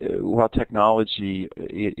 While technology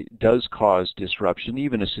it does cause disruption,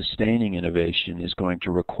 even a sustaining innovation is going to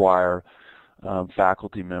require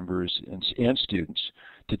faculty members and students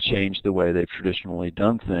to change the way they've traditionally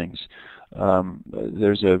done things. I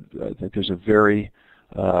think there's a very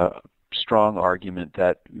strong argument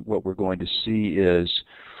that what we're going to see is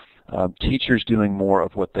teachers doing more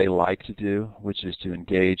of what they like to do, which is to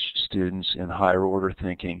engage students in higher order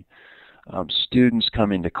thinking. Students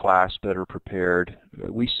come into class better prepared.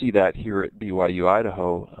 We see that here at BYU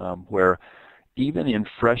Idaho, where even in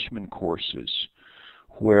freshman courses,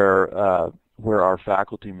 where our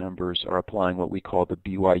faculty members are applying what we call the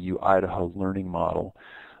BYU Idaho learning model.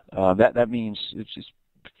 That means it's just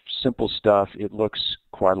simple stuff. It looks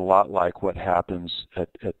quite a lot like what happens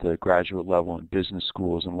at the graduate level in business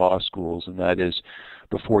schools and law schools, and that is,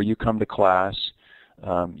 before you come to class,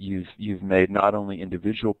 you've made not only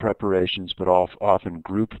individual preparations but often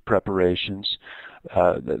group preparations.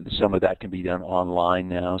 Some of that can be done online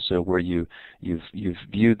now, so where you've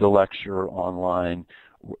viewed the lecture online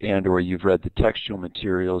and or you've read the textual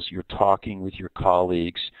materials, you're talking with your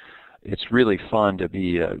colleagues. It's really fun to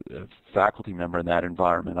be a faculty member in that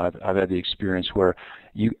environment. I've had the experience where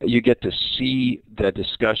you get to see the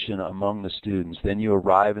discussion among the students. Then you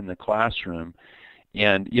arrive in the classroom,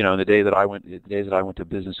 and the days that I went to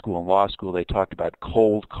business school and law school, they talked about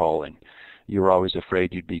cold calling. You were always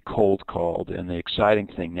afraid you'd be cold called, and the exciting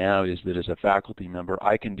thing now is that as a faculty member,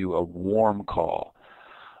 I can do a warm call.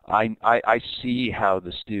 I see how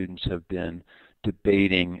the students have been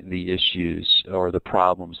debating the issues or the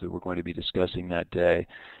problems that we're going to be discussing that day,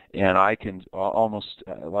 and I can almost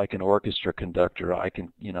like an orchestra conductor, I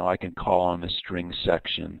can call on the string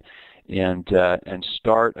section and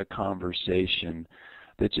start a conversation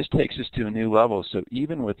that just takes us to a new level. So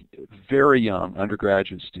even with very young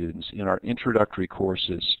undergraduate students in our introductory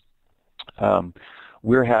courses,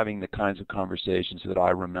 we're having the kinds of conversations that I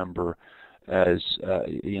remember as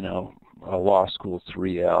a law school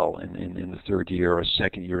 3L in the third year or a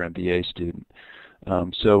second year MBA student.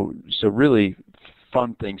 So really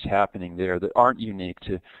fun things happening there that aren't unique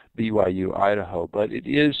to BYU Idaho, but it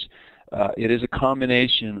is a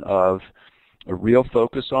combination of a real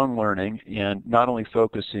focus on learning and not only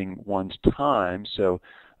focusing one's time. So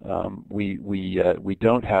we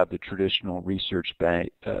don't have the traditional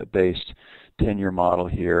research-based tenure model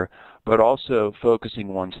here, but also focusing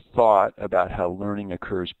one's thought about how learning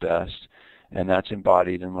occurs best, and that's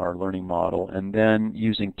embodied in our learning model, and then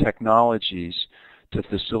using technologies to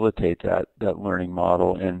facilitate that learning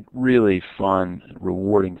model, and really fun,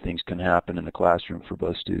 rewarding things can happen in the classroom for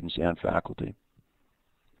both students and faculty.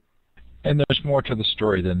 And there's more to the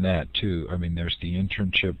story than that, too. I mean, there's the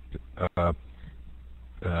internship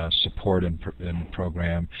support and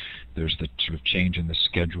program. There's the sort of change in the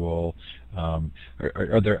schedule.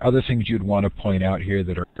 Are there other things you'd want to point out here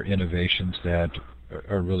that are innovations that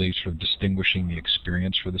are really sort of distinguishing the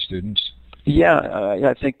experience for the students? Yeah,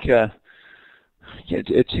 I think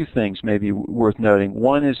two things maybe worth noting.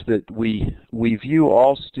 One is that we view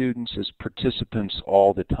all students as participants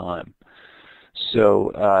all the time.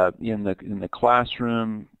 So in the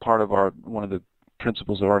classroom, one of the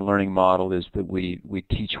principles of our learning model is that we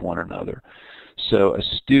teach one another. So a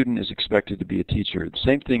student is expected to be a teacher. The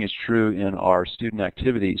same thing is true in our student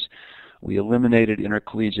activities. We eliminated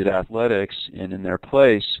intercollegiate athletics, and in their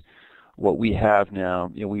place, what we have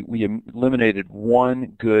now, we eliminated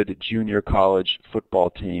one good junior college football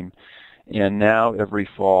team, and now every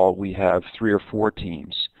fall we have 3 or 4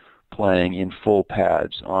 teams playing in full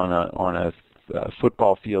pads on a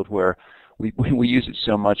football field where we use it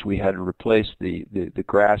so much we had to replace the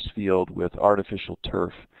grass field with artificial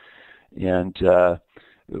turf. And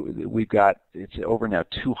it's over now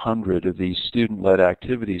 200 of these student-led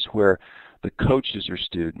activities where the coaches are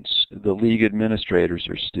students, the league administrators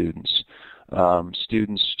are students.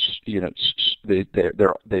 Students,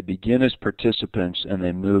 they begin as participants and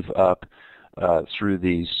they move up through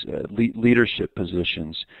these leadership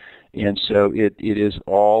positions. And so it is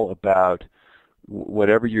all about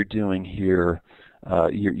whatever you're doing here,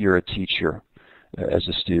 you're a teacher as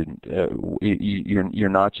a student. You're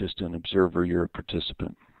not just an observer, you're a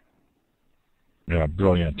participant. Yeah,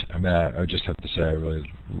 brilliant. I mean, I just have to say I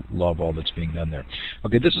really love all that's being done there.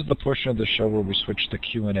 Okay, this is the portion of the show where we switch to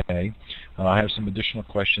Q&A. I have some additional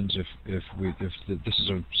questions if this is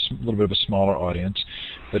a little bit of a smaller audience,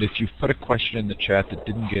 but if you've put a question in the chat that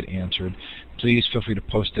didn't get answered, please feel free to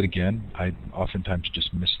post it again. I oftentimes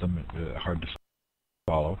just miss them, hard to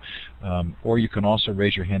follow. Or you can also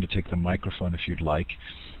raise your hand to take the microphone if you'd like.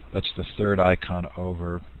 That's the third icon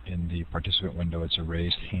over in the participant window. It's a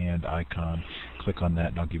raised hand icon. Click on that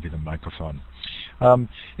and I'll give you the microphone.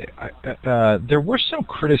 There were some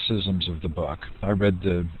criticisms of the book. I read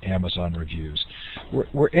the Amazon reviews.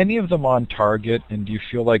 Were any of them on target, and do you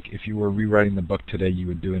feel like if you were rewriting the book today you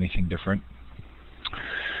would do anything different?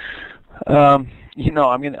 I'm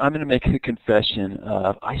going to make a confession.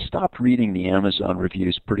 I stopped reading the Amazon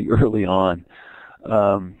reviews pretty early on.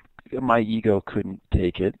 My ego couldn't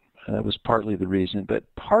take it. That was partly the reason, but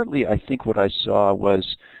partly I think what I saw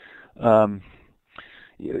was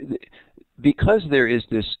because there is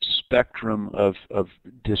this spectrum of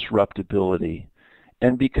disruptability,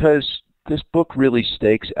 and because this book really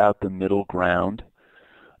stakes out the middle ground,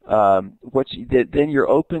 then you're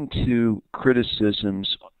open to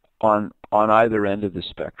criticisms on either end of the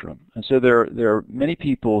spectrum. And so there are many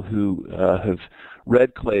people who have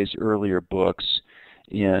read Clay's earlier books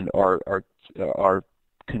and are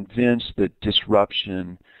convinced that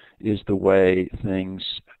disruption is the way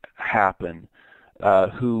things happen,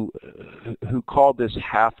 who called this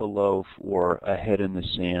half a loaf or a head in the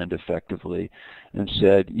sand effectively, and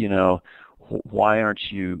said, why aren't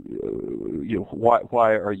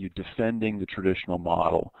why are you defending the traditional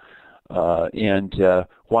model, and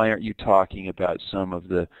why aren't you talking about some of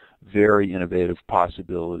the very innovative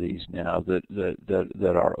possibilities now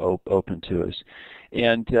that are open to us?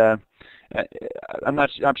 And I'm not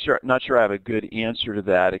sure I have a good answer to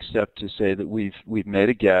that, except to say that we've made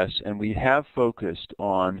a guess, and we have focused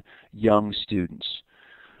on young students.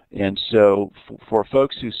 And so for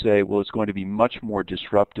folks who say, well, it's going to be much more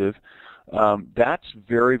disruptive, that's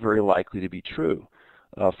very, very likely to be true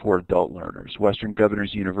for adult learners. Western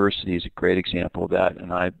Governors University is a great example of that,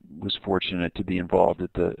 and I was fortunate to be involved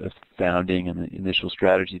at the founding and the initial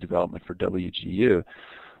strategy development for WGU.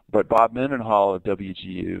 But Bob Mendenhall of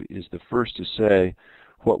WGU is the first to say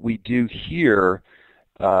what we do here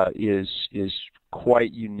is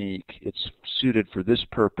quite unique. It's suited for this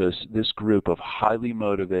purpose, this group of highly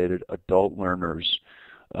motivated adult learners.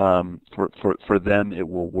 For them, it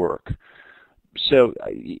will work. So,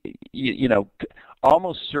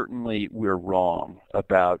 almost certainly we're wrong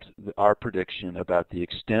about our prediction about the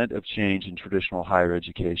extent of change in traditional higher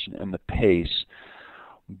education and the pace,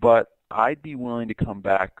 but I'd be willing to come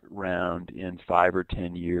back around in 5 or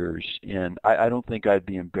 10 years, and I don't think I'd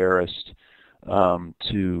be embarrassed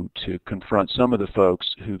to confront some of the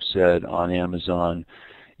folks who've said on Amazon,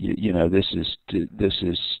 this is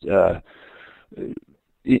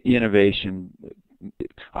innovation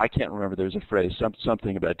I can't remember. There's a phrase,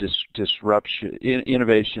 something about disruption,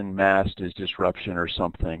 innovation masked as disruption or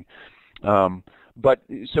something. But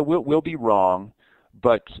so we'll be wrong.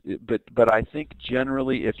 But I think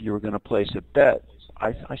generally, if you were going to place a bet,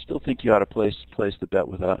 I still think you ought to place the bet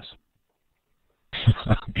with us.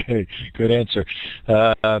 Okay, good answer.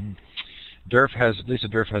 Lisa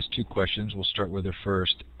Durf has two questions. We'll start with her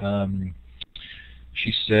first.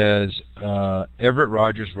 She says, Everett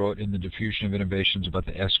Rogers wrote in The Diffusion of Innovations about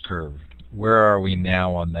the S-curve. Where are we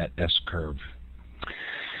now on that S-curve?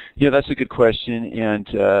 Yeah, that's a good question. And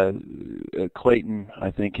Clayton, I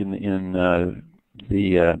think in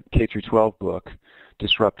the K-12 book,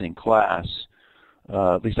 Disrupting Class,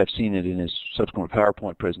 at least I've seen it in his subsequent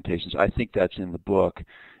PowerPoint presentations. I think that's in the book,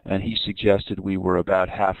 and he suggested we were about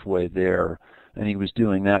halfway there, and he was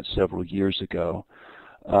doing that several years ago.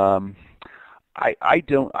 I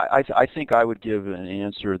think I would give an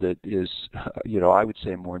answer that is, I would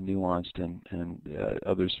say more nuanced, and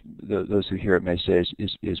those who hear it may say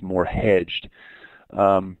is more hedged.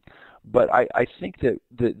 But I think that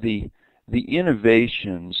the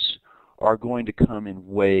innovations are going to come in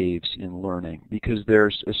waves in learning, because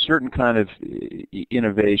there's a certain kind of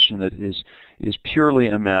innovation that is purely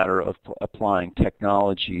a matter of applying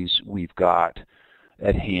technologies we've got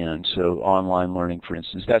at hand. So online learning, for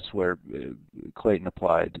instance, that's where Clayton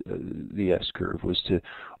applied the S-curve, was to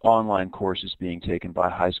online courses being taken by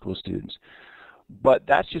high school students. But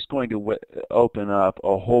that's just going to open up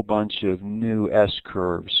a whole bunch of new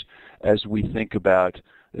S-curves as we think about,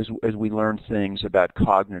 as we learn things about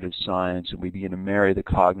cognitive science, and we begin to marry the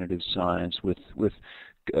cognitive science with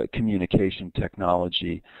communication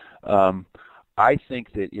technology. I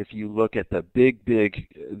think that if you look at the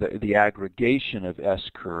the aggregation of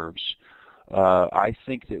S-curves, I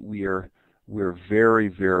think that we're very,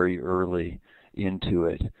 very early into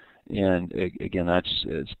it. And again,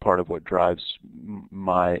 it's part of what drives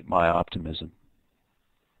my optimism.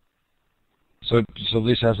 So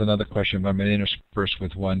Lisa has another question, but I'm going to intersperse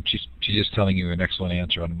with one. She's just telling you an excellent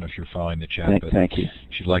answer. I don't know if you're following the chat, but thank you.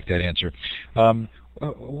 She'd like that answer.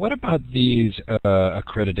 What about these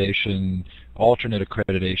alternate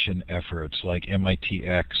accreditation efforts, like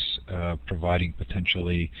MITx providing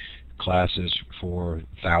potentially classes for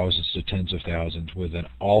thousands to tens of thousands with an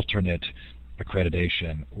alternate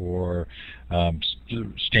accreditation, or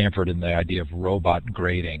Stanford and the idea of robot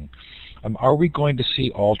grading? Are we going to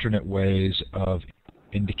see alternate ways of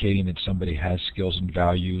indicating that somebody has skills and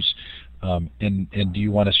values? And do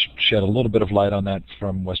you want to shed a little bit of light on that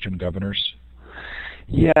from Western governors?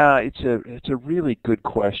 Yeah, it's a really good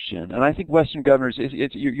question, and I think Western governors.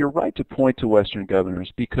 You're right to point to Western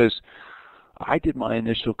governors, because I did my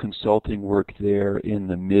initial consulting work there in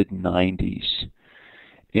the mid-'90s,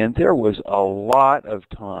 and there was a lot of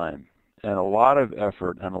time and a lot of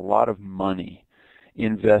effort and a lot of money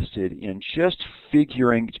invested in just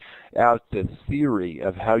figuring out the theory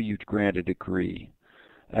of how you grant a degree.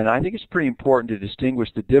 And I think it's pretty important to distinguish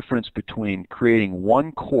the difference between creating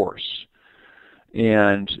one course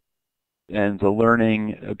and the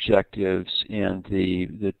learning objectives and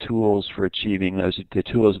the tools for achieving those, the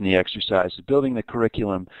tools and the exercises, building the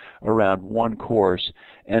curriculum around one course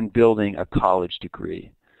and building a college degree.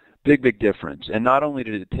 Big difference. And not only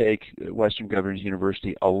did it take Western Governors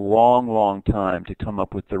University a long time to come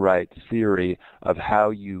up with the right theory of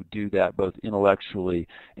how you do that, both intellectually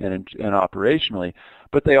and operationally,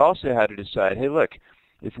 but they also had to decide, hey, look,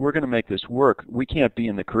 if we're going to make this work, we can't be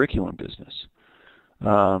in the curriculum business.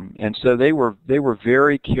 And so they were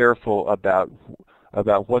very careful about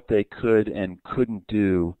what they could and couldn't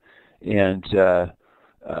do, and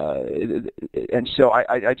so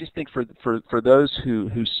I just think for those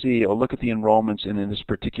who see, or look at the enrollments in this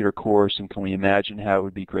particular course, and can we imagine how it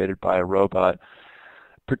would be graded by a robot,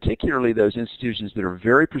 particularly those institutions that are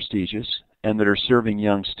very prestigious and that are serving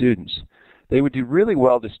young students, they would do really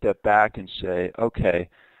well to step back and say, okay,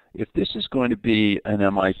 if this is going to be an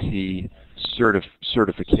MIT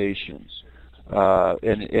certification,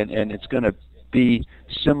 and it's going to be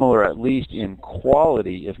similar, at least in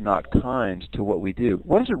quality, if not kind, to what we do,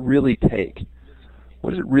 what does it really take? What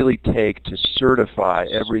does it really take to certify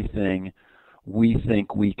everything we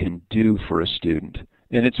think we can do for a student?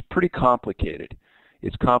 And it's pretty complicated.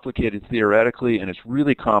 It's complicated theoretically, and it's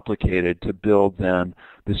really complicated to build then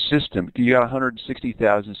the system. You got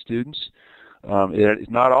 160,000 students.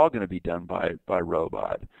 It's not all going to be done by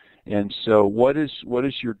robot. And so what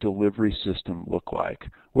does your delivery system look like?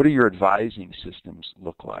 What do your advising systems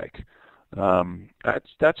look like?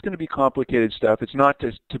 That's going to be complicated stuff. It's not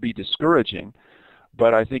to be discouraging,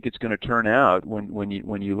 but I think it's going to turn out, when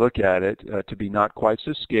you look at it, to be not quite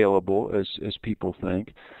so scalable as people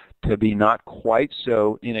think, to be not quite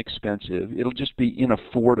so inexpensive. It'll just be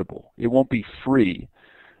inaffordable. It won't be free.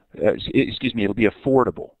 It'll be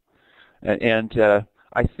affordable. And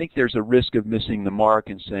I think there's a risk of missing the mark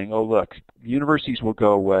and saying, oh, look, universities will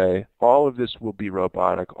go away. All of this will be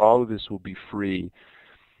robotic. All of this will be free.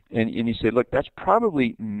 And you say, look, that's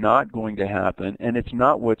probably not going to happen, and it's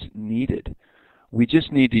not what's needed. We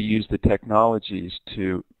just need to use the technologies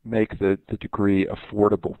to make the degree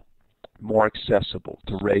affordable, more accessible,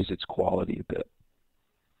 to raise its quality a bit.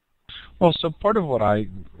 Well, so part of what I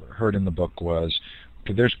heard in the book was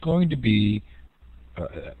there's going to be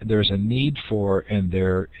there's a need for and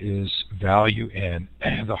there is value in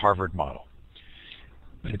the Harvard model.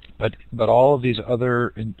 But all of these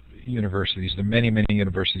other universities, the many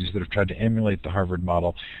universities that have tried to emulate the Harvard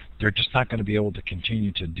model, they're just not going to be able to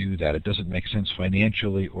continue to do that. It doesn't make sense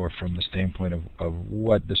financially or from the standpoint of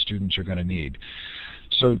what the students are going to need.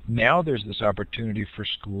 So now there's this opportunity for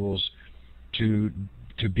schools to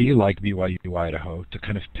be like BYU Idaho, to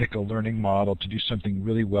kind of pick a learning model, to do something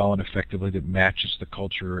really well and effectively that matches the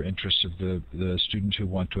culture or interests of the students who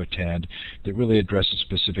want to attend, that really addresses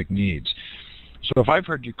specific needs. So if I've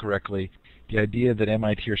heard you correctly, the idea that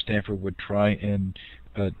MIT or Stanford would try and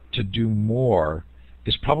to do more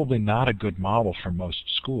is probably not a good model for most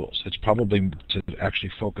schools. It's probably to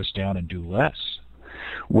actually focus down and do less.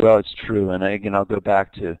 Well, it's true, and again, I'll go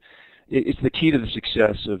back to it's the key to the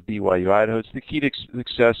success of BYU Idaho. It's the key to the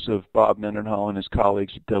success of Bob Mendenhall and his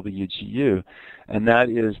colleagues at WGU, and that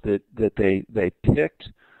is that they picked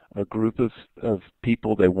a group of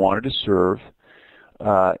people they wanted to serve,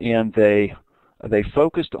 and they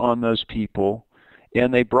focused on those people,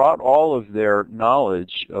 and they brought all of their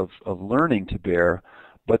knowledge of learning to bear,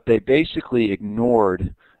 but they basically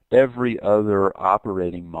ignored every other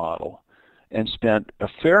operating model and spent a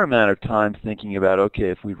fair amount of time thinking about, okay,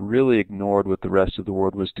 if we really ignored what the rest of the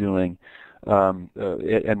world was doing,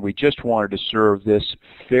 and we just wanted to serve this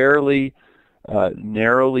fairly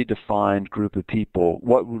narrowly defined group of people,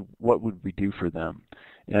 what would we do for them?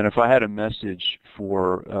 And if I had a message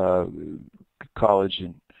for college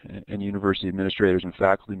and university administrators and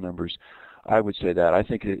faculty members, I would say that. I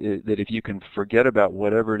think that if you can forget about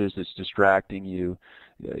whatever it is that's distracting you,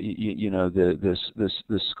 the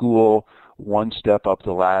school one step up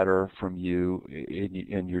the ladder from you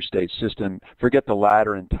in your state system, forget the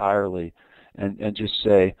ladder entirely, and just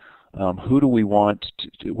say, who do we want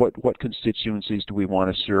what constituencies do we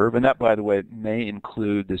want to serve? And that, by the way, may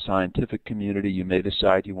include the scientific community. You may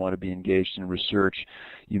decide you want to be engaged in research.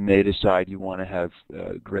 You may decide you want to have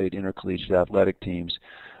great intercollegiate athletic teams.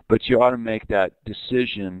 But you ought to make that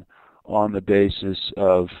decision on the basis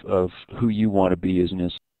of who you want to be as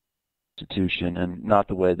an institution, and not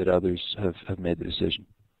the way that others have made the decision.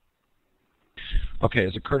 Okay,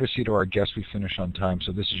 as a courtesy to our guests, we finish on time,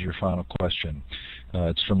 so this is your final question.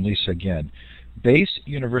 It's from Lisa again. Base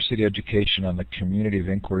university education on the community of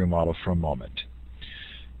inquiry model for a moment.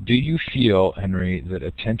 Do you feel, Henry, that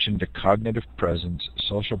attention to cognitive presence,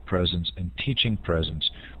 social presence, and teaching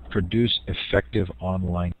presence produce effective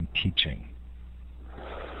online teaching?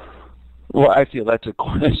 Well, I feel that's a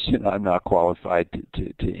question I'm not qualified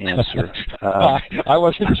to answer. I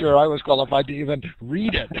wasn't sure I was qualified to even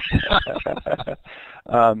read it.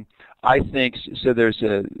 I think so. There's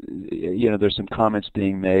some comments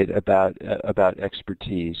being made about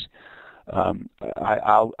expertise.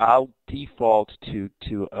 I'll default to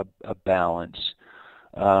a balance.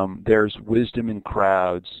 There's wisdom in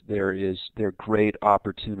crowds. There are great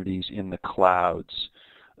opportunities in the clouds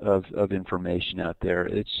of information out there.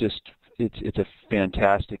 It's a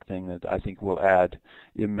fantastic thing that I think will add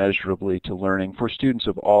immeasurably to learning for students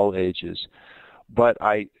of all ages. But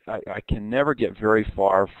I can never get very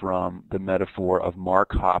far from the metaphor of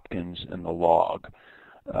Mark Hopkins and the log,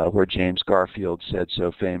 where James Garfield said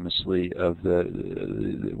so famously of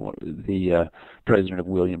the president of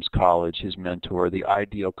Williams College, his mentor, the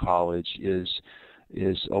ideal college is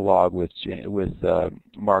a log with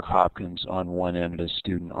Mark Hopkins on one end and a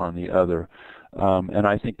student on the other. And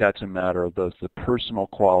I think that's a matter of both the personal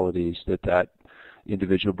qualities that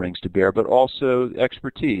individual brings to bear, but also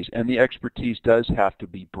expertise. And the expertise does have to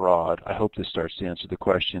be broad. I hope this starts to answer the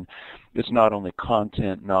question. It's not only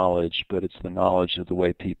content knowledge, but it's the knowledge of the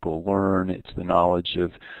way people learn. It's the knowledge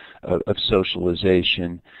of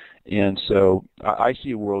socialization. And so I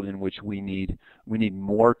see a world in which we need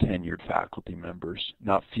more tenured faculty members,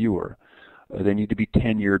 not fewer. They need to be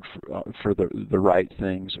tenured for the right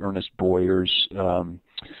things. Ernest Boyer's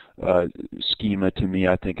schema, to me,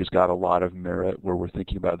 I think has got a lot of merit, where we're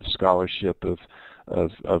thinking about the scholarship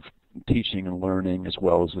of teaching and learning, as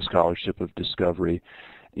well as the scholarship of discovery.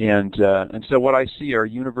 And so what I see are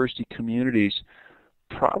university communities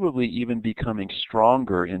probably even becoming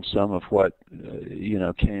stronger in some of what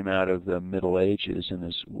came out of the Middle Ages and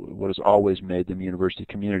is what has always made them university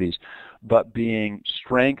communities, but being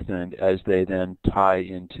strengthened as they then tie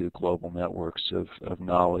into global networks of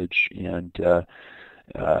knowledge and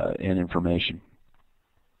information.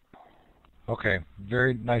 Okay,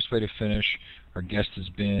 very nice way to finish. Our guest has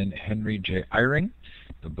been Henry J. Eyring.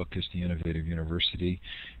 The book is The Innovative University.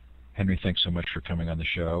 Henry, thanks so much for coming on the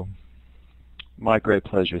show. My great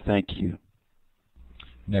pleasure. Thank you.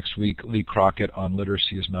 Next week, Lee Crockett on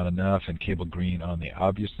Literacy is Not Enough and Cable Green on the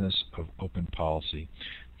obviousness of open policy.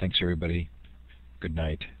 Thanks, everybody. Good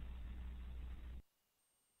night.